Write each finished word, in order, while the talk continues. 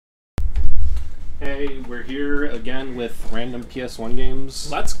Hey, we're here again with random PS1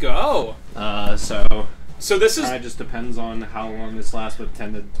 games. Let's go. So this is... It just depends on how long this lasts, but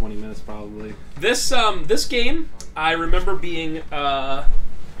 10 to 20 minutes probably. This game, I remember being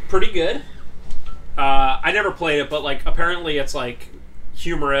pretty good. I never played it, but like apparently it's like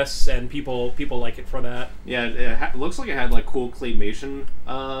humorous and people like it for that. Yeah, it looks like it had like cool claymation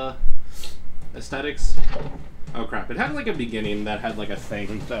aesthetics. Oh crap! It had like a beginning that had like a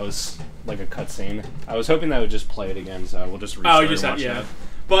thing that was like a cutscene. I was hoping that would just play it again, so we'll just restart and watch that.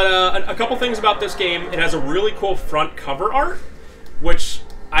 But a couple things about this game: it has a really cool front cover art, which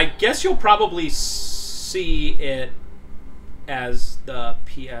I guess you'll probably see it as the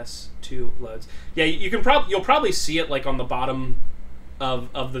PS2 loads. Yeah, you'll probably see it like on the bottom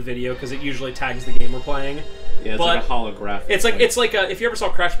of the video because it usually tags the game we're playing. Yeah, it's like a holographic. It's like if you ever saw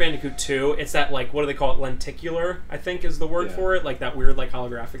Crash Bandicoot 2, it's that like what do they call it? Lenticular, I think is the word for it, like that weird like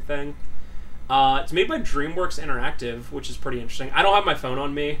holographic thing. It's made by DreamWorks Interactive, which is pretty interesting. I don't have my phone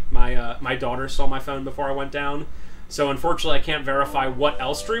on me. My daughter stole my phone before I went down, so unfortunately I can't verify what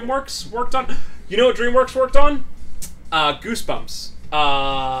else DreamWorks worked on. You know what DreamWorks worked on? Goosebumps.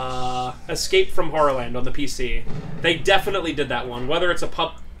 Escape from Horrorland on the PC. They definitely did that one. Whether it's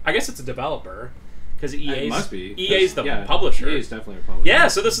I guess it's a developer. Because EA's the publisher. EA's definitely a publisher. Yeah,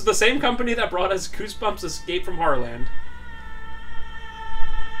 so this is the same company that brought us Goosebumps Escape from Horrorland.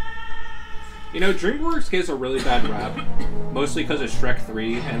 You know, DreamWorks gets a really bad rap, mostly because of Shrek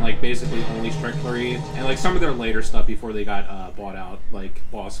 3, and like basically only Shrek 3, and like some of their later stuff before they got bought out, like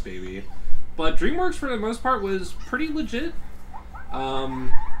Boss Baby. But DreamWorks, for the most part, was pretty legit.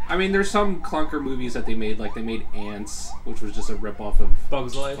 I mean, there's some clunker movies that they made, like they made Ants, which was just a ripoff of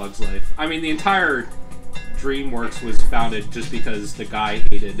Bug's Life. I mean, the entire DreamWorks was founded just because the guy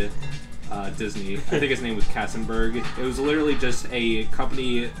hated Disney. I think his name was Katzenberg. It was literally just a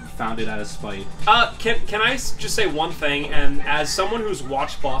company founded out of spite. Can I just say one thing? And as someone who's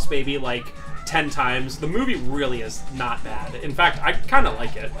watched Boss Baby like 10 times, the movie really is not bad. In fact, I kind of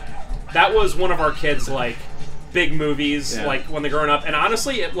like it. That was one of our kids' like big movies, like when they're growing up. And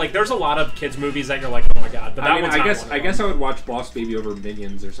honestly, there's a lot of kids' movies that you're like, oh my god. But that one's not one of them. I guess I would watch Boss Baby over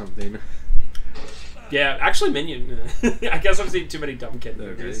Minions or something. Yeah, actually, Minion. I guess I've seen too many dumb kid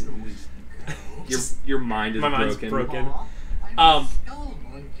movies. Your mind is broken. My mind's broken. I'm a skull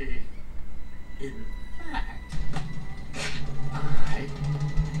monkey. In fact, I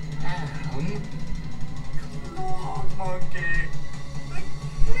am Claw Monkey, the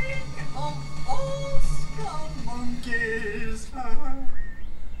king of all skull monkeys.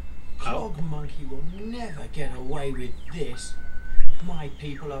 Clog Monkey will never get away with this. My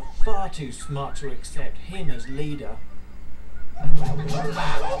people are far too smart to accept him as leader.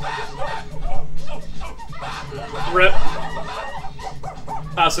 Rip.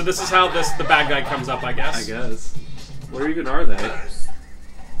 So this is how the bad guy comes up, I guess. Where even are they? First,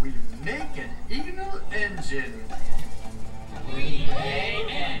 we make an evil engine. We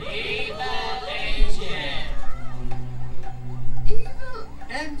make an evil engine. Evil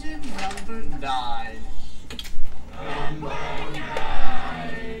engine number 9.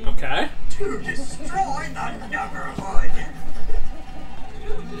 Okay. To destroy the neighborhood.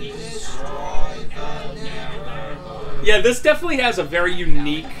 Yeah, this definitely has a very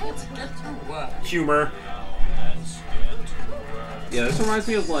unique Let's get to work. humor. Yeah, this reminds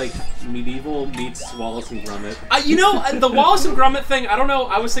me of like Medieval meets Wallace and Gromit. You know, the Wallace and Gromit thing, I don't know,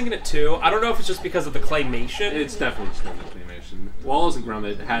 I was thinking it too. I don't know if it's just because of the claymation. It's definitely just because of claymation. Wallace and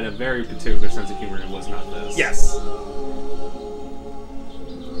Gromit had a very particular sense of humor and was not this. Yes.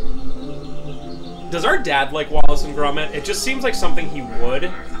 Does our dad like Wallace and Gromit? It just seems like something he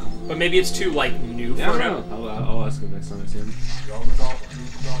would, but maybe it's too like new for him. I'll ask him next time I see him.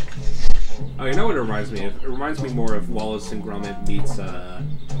 Oh, you know what it reminds me of? It reminds me more of Wallace and Gromit meets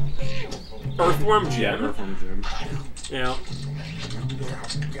Earthworm Jim. Yeah, Earthworm Jim. Yeah.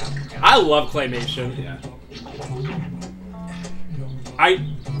 I love claymation. Yeah. I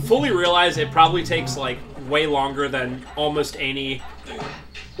fully realize it probably takes like way longer than almost any.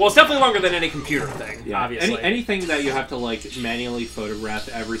 Well, it's definitely longer than any computer thing, obviously. Anything that you have to, like, manually photograph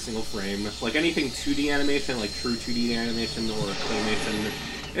every single frame, like anything 2D animation, like true 2D animation or claymation,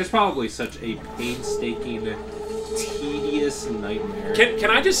 it's probably such a painstaking, tedious nightmare.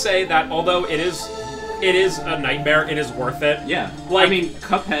 Can I just say that although it is a nightmare, it is worth it? Yeah. Like, I mean,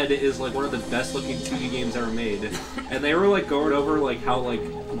 Cuphead is, like, one of the best-looking 2D games ever made. And they were, like, going over, like, how, like,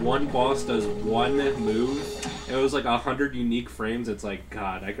 one boss does one move. It was like 100 unique frames. It's like,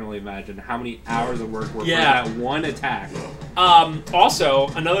 God, I can only imagine how many hours of work were for that one attack. Also,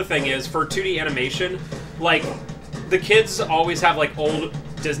 another thing is, for 2D animation, like, the kids always have, like, old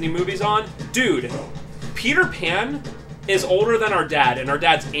Disney movies on. Dude, Peter Pan is older than our dad, and our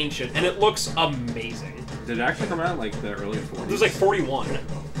dad's ancient, and it looks amazing. Did it actually come out in, like, the early 40s? It was like 41.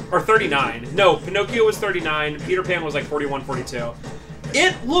 Or 39. No, Pinocchio was 39, Peter Pan was like 41, 42.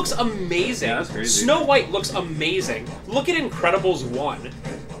 It looks amazing. Yeah, that's crazy. Snow White looks amazing. Look at Incredibles 1.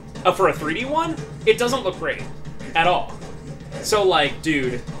 For a 3D one, it doesn't look great. At all. So, like,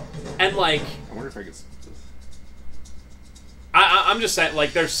 dude, and, like... I wonder if I could... I'm just saying,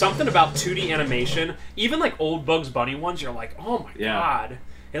 like, there's something about 2D animation. Even, like, old Bugs Bunny ones, you're like, oh my god.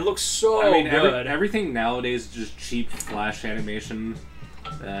 It looks so good. Everything nowadays is just cheap Flash animation.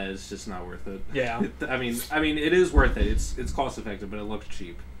 It's just not worth it. Yeah. I mean, it is worth it. It's cost effective, but it looks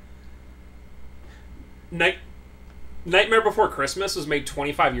cheap. Nightmare Before Christmas was made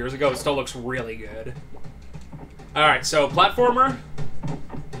 25 years ago. It still looks really good. Alright, so platformer.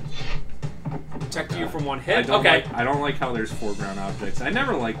 Protect you from one hit. I don't like how there's foreground objects. I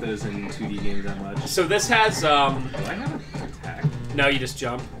never like those in 2D games that much. So this has... Do I have an attack? No, you just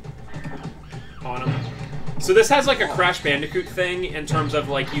jump on them. So this has like a Crash Bandicoot thing in terms of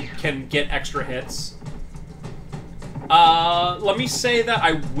like you can get extra hits. Let me say that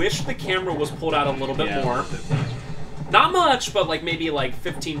I wish the camera was pulled out a little bit more. Not much, but like maybe like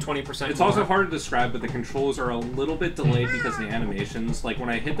 15-20%. It's also hard to describe, but the controls are a little bit delayed because of the animations. Like when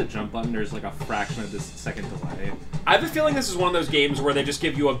I hit the jump button, there's like a fraction of this second delay. I have a feeling this is one of those games where they just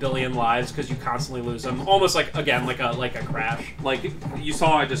give you a billion lives because you constantly lose them. Almost like, again, like a Crash. Like you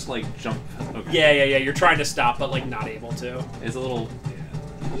saw, I just like jump. Okay. Yeah. You're trying to stop, but like not able to. It's a little.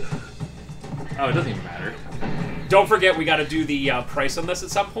 Oh, it doesn't even matter. Don't forget, we got to do the price on this at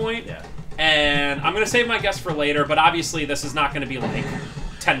some point. Yeah. And I'm going to save my guess for later, but obviously this is not going to be like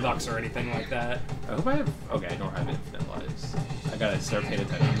 $10 or anything like that. I hope I have... Okay, I don't have infinite lives. I gotta start paying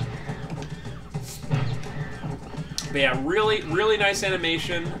attention. But yeah, really, really nice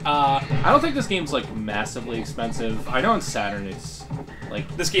animation. I don't think this game's like massively expensive. I know on Saturn it's like...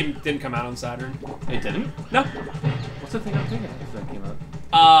 This game didn't come out on Saturn. It didn't? No. What's the thing I'm thinking of that came out?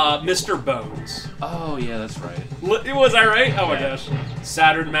 Mr. Bones. Oh, yeah, that's right. Was I right? Oh my Yeah. gosh.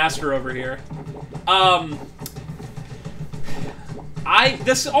 Saturn Master over here.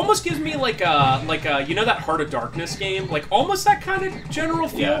 This almost gives me like a you know that Heart of Darkness game? Like almost that kind of general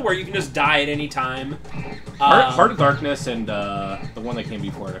feel Yeah. where you can just die at any time. Heart of Darkness and the one that came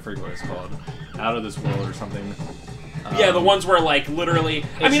before it, I forget what it's called. Out of This World or something. Yeah, the ones where like literally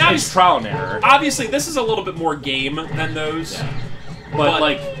It's trial and error. Obviously this is a little bit more game than those. Yeah. But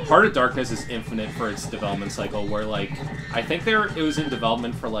like, Heart of Darkness is infinite for its development cycle, where like, I think it was in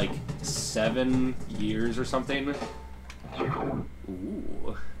development for like 7 years or something. Ooh.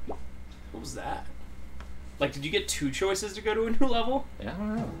 What was that? Like, did you get 2 choices to go to a new level? Yeah, I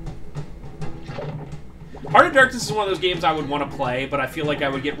don't know. Heart of Darkness is one of those games I would want to play, but I feel like I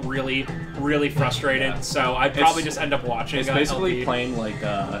would get really, really frustrated, Yeah. so I'd probably just end up watching. It's basically LP. playing like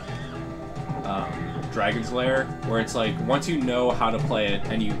Dragon's Lair, where it's like, once you know how to play it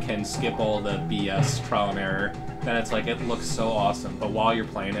and you can skip all the BS trial and error, then it's like, it looks so awesome, but while you're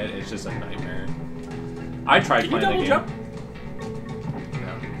playing it, it's just a nightmare. I tried Can you playing double the game. jump?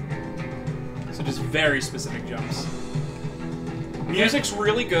 So just very specific jumps. Music's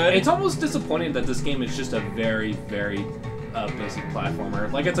really good. It's almost disappointing that this game is just a very, very basic platformer.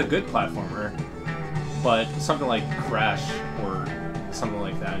 Like, it's a good platformer, but something like Crash or something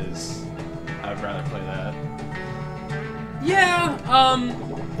like that is... I'd rather play that. Yeah,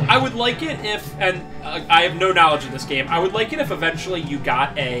 I would like it if, and I have no knowledge of this game, I would like it if eventually you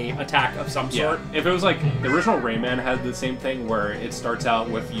got a attack of some sort. If it was like, the original Rayman had the same thing where it starts out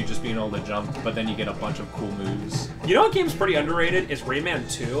with you just being able to jump, but then you get a bunch of cool moves. You know what game's pretty underrated is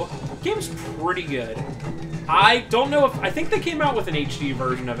Rayman 2. Game's pretty good. I don't know if, I think they came out with an HD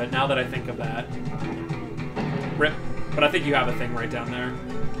version of it now that I think of that. Rip. But I think you have a thing right down there.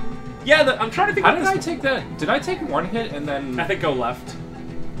 Yeah, I'm trying to think. How did I take that? Did I take one hit and then... I think go left.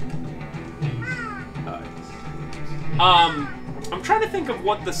 Oh, I'm trying to think of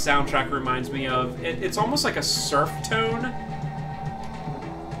what the soundtrack reminds me of. It's almost like a surf tone.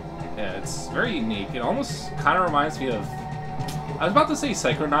 yeah, it's very unique. It almost kind of reminds me of... I was about to say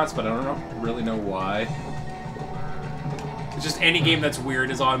Psychonauts, but I don't really know why. It's just any game that's weird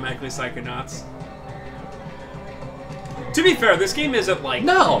is automatically Psychonauts. To be fair, this game isn't like...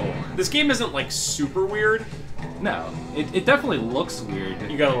 No! This game isn't like super weird. No. It definitely looks weird.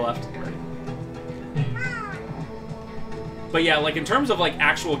 You go to the left. Right. But yeah, like in terms of like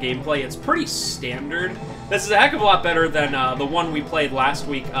actual gameplay, it's pretty standard. This is a heck of a lot better than the one we played last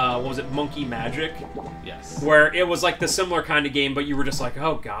week. What was it, Monkey Magic? Yes. Where it was like the similar kind of game, but you were just like,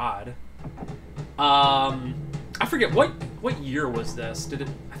 oh god. I forget what What year was this? Did it?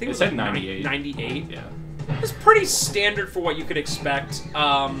 I think it was said like 98. 98. Yeah. It's pretty standard for what you could expect.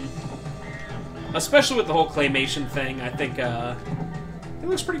 Especially with the whole claymation thing, I think it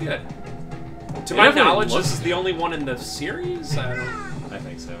looks pretty good. To my knowledge, this is the only one in the series. I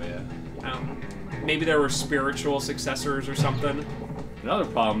think so. Yeah. Maybe there were spiritual successors or something. Another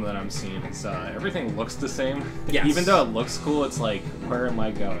problem that I'm seeing is everything looks the same. Yes. Even though it looks cool, it's like, where am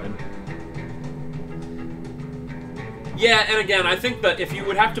I going? Yeah, and again, I think that if you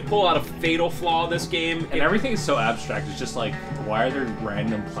would have to pull out a fatal flaw of this game... And everything is so abstract, it's just like, why are there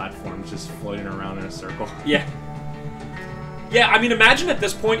random platforms just floating around in a circle? Yeah. Yeah, I mean, imagine at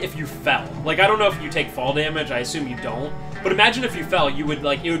this point if you fell. Like, I don't know if you take fall damage, I assume you don't. But imagine if you fell, you would,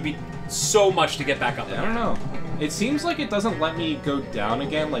 like, it would be so much to get back up. I don't know. It seems like it doesn't let me go down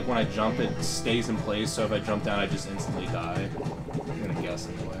again. Like, when I jump, it stays in place, so if I jump down, I just instantly die. I'm gonna guess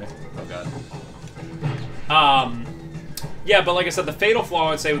anyway. Oh, God. Yeah, but like I said, the fatal flaw I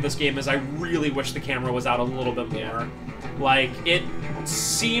would say with this game is I really wish the camera was out a little bit more. Yeah. Like, it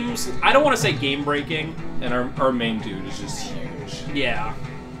seems... I don't want to say game-breaking. And our main dude is just huge. Yeah.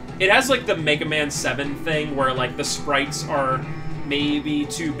 It has, like, the Mega Man 7 thing where, like, the sprites are maybe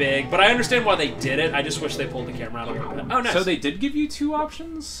too big. But I understand why they did it. I just wish they pulled the camera out a little bit. Oh, nice. So they did give you 2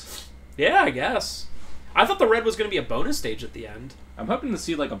 options? Yeah, I guess. I thought the red was going to be a bonus stage at the end. I'm hoping to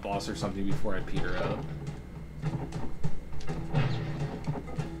see, like, a boss or something before I peter out.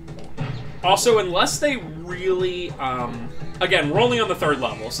 Also, unless they really, again, we're only on the 3rd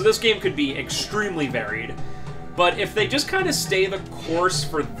level, so this game could be extremely varied. But if they just kind of stay the course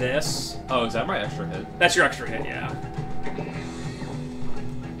for this... Oh, is that my extra hit? That's your extra hit, yeah.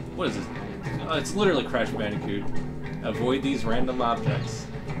 What is this? Oh, it's literally Crash Bandicoot. Avoid these random objects.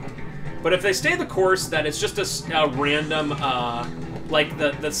 But if they stay the course that it's just a random, like,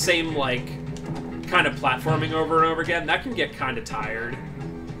 the same, like, kind of platforming over and over again, that can get kind of tired.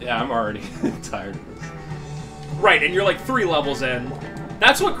 Yeah, I'm already tired of this. Right, and you're like 3 levels in.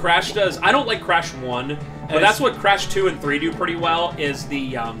 That's what Crash does. I don't like Crash 1, but that's what Crash 2 and 3 do pretty well, is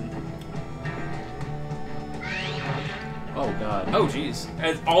the, Oh, God. Oh, jeez.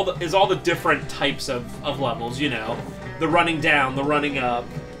 Is all the different types of levels, you know. The running down, the running up.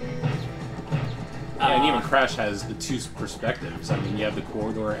 Yeah, and even Crash has the 2 perspectives. I mean, you have the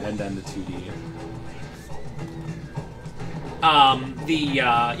corridor and then the 2D.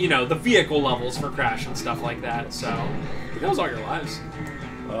 You know, the vehicle levels for Crash and stuff like that, so... That was all your lives.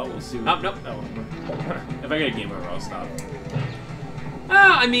 Well, we'll see. Nope. Oh, if I get a game over, I'll stop.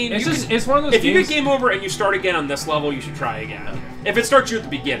 I mean... It's one of those If you games... get game over and you start again on this level, you should try again. Okay. If it starts you at the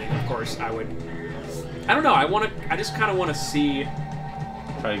beginning, of course, I would... I don't know, I just kind of want to see...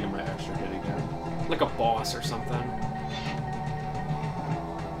 Try to get my extra hit again. Like a boss or something.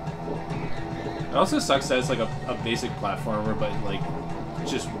 It also sucks that it's like a basic platformer, but like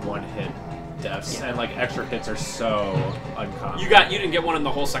just one hit deaths, Yeah. and like extra hits are so uncommon. You didn't get one in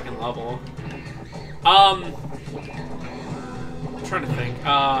the whole 2nd level. I'm trying to think.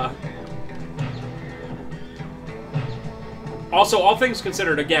 Also, all things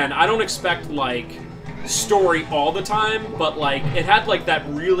considered, again, I don't expect like story all the time, but like it had like that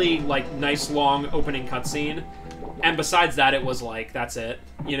really like nice long opening cutscene, and besides that, it was like that's it.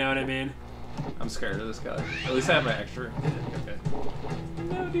 You know what I mean? I'm scared of this guy. At least I have my extra hit. Okay.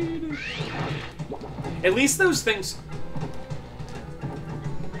 No, dude. At least those things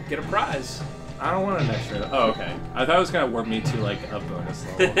get a prize. I don't want an extra. Oh, okay. I thought it was gonna warp me to like a bonus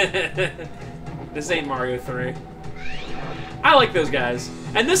level. This ain't Mario 3. I like those guys.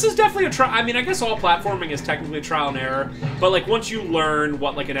 And this is definitely a I mean, I guess all platforming is technically trial and error, but like once you learn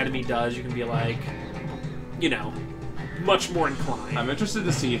what like an enemy does, you can be like, you know, much more inclined. I'm interested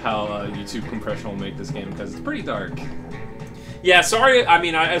to see how YouTube compression will make this game because it's pretty dark. Yeah, sorry. I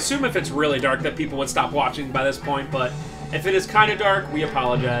mean, I assume if it's really dark that people would stop watching by this point, but if it is kind of dark, we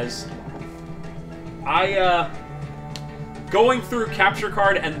apologize. Going through capture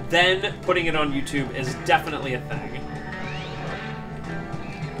card and then putting it on YouTube is definitely a thing.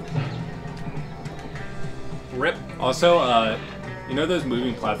 Rip. Also, you know those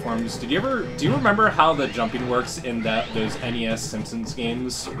moving platforms? Do you remember how the jumping works in those NES Simpsons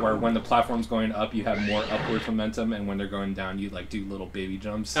games, where when the platform's going up, you have more upward momentum, and when they're going down, you like do little baby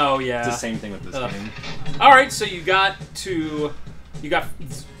jumps? Oh yeah. It's the same thing with this game. All right, so you got.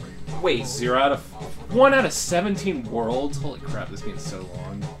 Wait. 1 out of 17 worlds. Holy crap! This game's so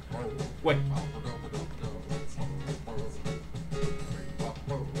long. Wait.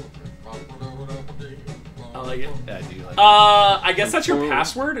 I like it. Yeah, I do like it. I guess that's your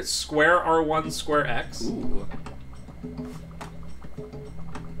password. It's square R1 square X. Ooh.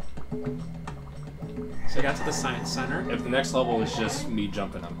 So I got to the science center. If the next level is just me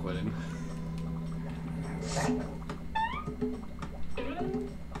jumping, I'm quitting.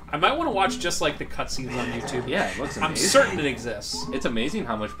 I might want to watch just like the cutscenes on YouTube. Yeah, it looks amazing. I'm certain it exists. It's amazing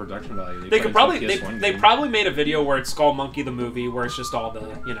how much production value They could probably they probably made a video where it's Skullmonkey the movie, where it's just all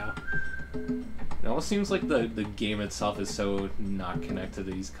the, you know. It almost seems like the game itself is so not connected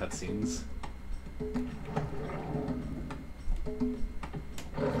to these cutscenes.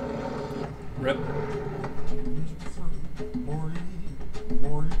 Rip.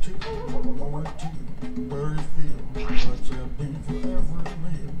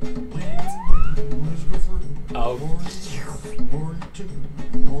 Oh.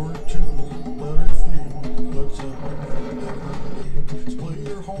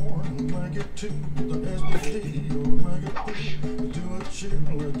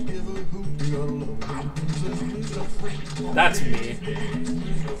 That's me.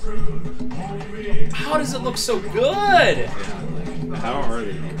 How does it look so good? Yeah, like, how are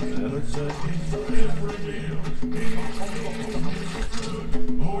they doing that?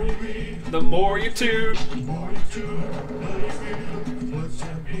 The more you toot.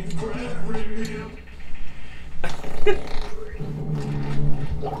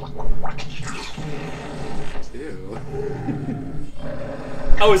 Ew.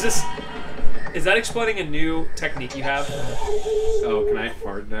 Oh, is that explaining a new technique you have? Oh, can I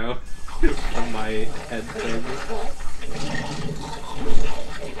fart now? On my head thing.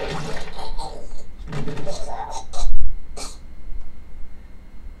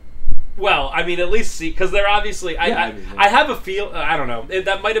 Well, I mean, at least see, because they're obviously. Yeah, I have a feel. I don't know.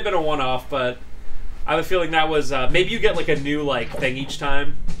 That might have been a one-off, but I have a feeling that was maybe you get like a new like thing each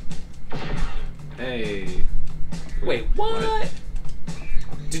time. Hey. Wait, what?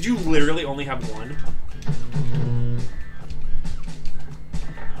 Did you literally only have one?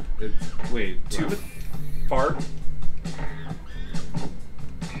 Wait. Two what? fart?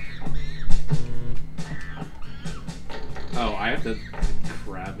 Oh, I have to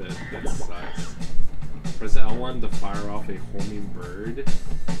grab it. That sucks. Press L1 to fire off a homing bird.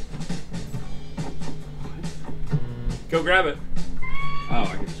 Go grab it. Oh,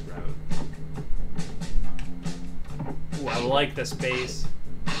 I can just grab it. Ooh, I like this base.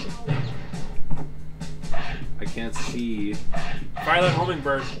 I can't see. Fire that homing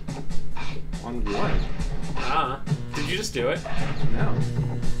bird. On what? Ah. Did you just do it? No.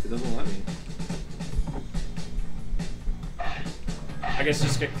 It doesn't let me. I guess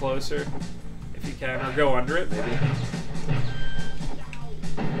just get closer if you can, or go under it maybe.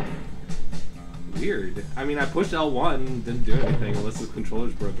 Weird. I mean, I pushed L1, didn't do anything unless the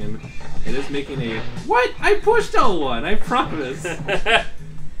controller's broken. It is making a... What? I pushed L1, I promise.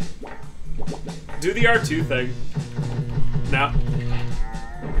 Do the R2 thing. No.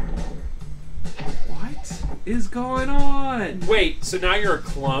 What is going on? Wait, so now you're a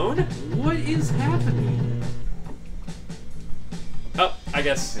clone? What is happening? Oh, I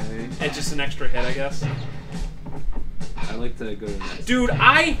guess. Okay. It's just an extra hit, I guess. I like to go to the next. Dude,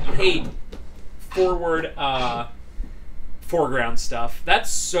 I hate forward foreground stuff. That's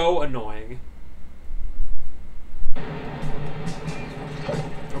so annoying.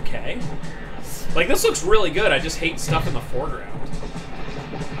 Okay. Like, this looks really good. I just hate stuff in the foreground.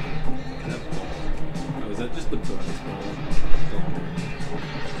 Oh, is that just the bonus ball?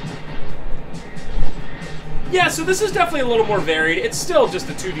 Yeah, so this is definitely a little more varied. It's still just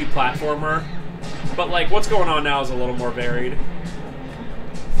a 2D platformer. But, like, what's going on now is a little more varied.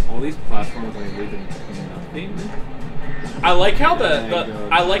 All these platforms are leaving nothing. I like how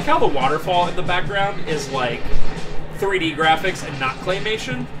the waterfall in the background is like 3D graphics and not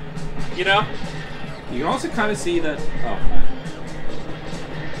claymation. You know? You can also kind of see that. Oh,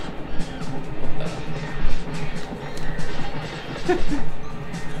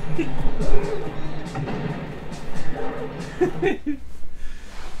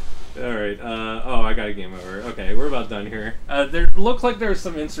 Alright, oh, I got a game over. Okay, we're about done here. There looked like there was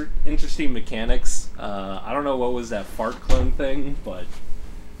some interesting mechanics. I don't know what was that fart clone thing, but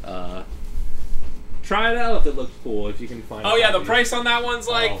try it out if it looks cool, if you can find it. Oh yeah, the price on that one's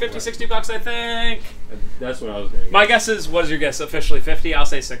like 50, 60 bucks, I think. That's what I was going to My guess is, what is your guess? Officially 50? I'll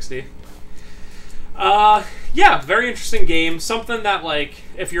say 60. Yeah, very interesting game. Something that, like,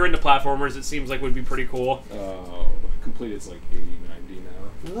 if you're into platformers, it seems like would be pretty cool. Completed's like 80, 90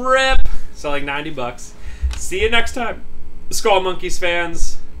 now. RIP! So like 90 bucks. See you next time. Skullmonkeys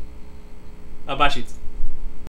fans. Bye, sheets.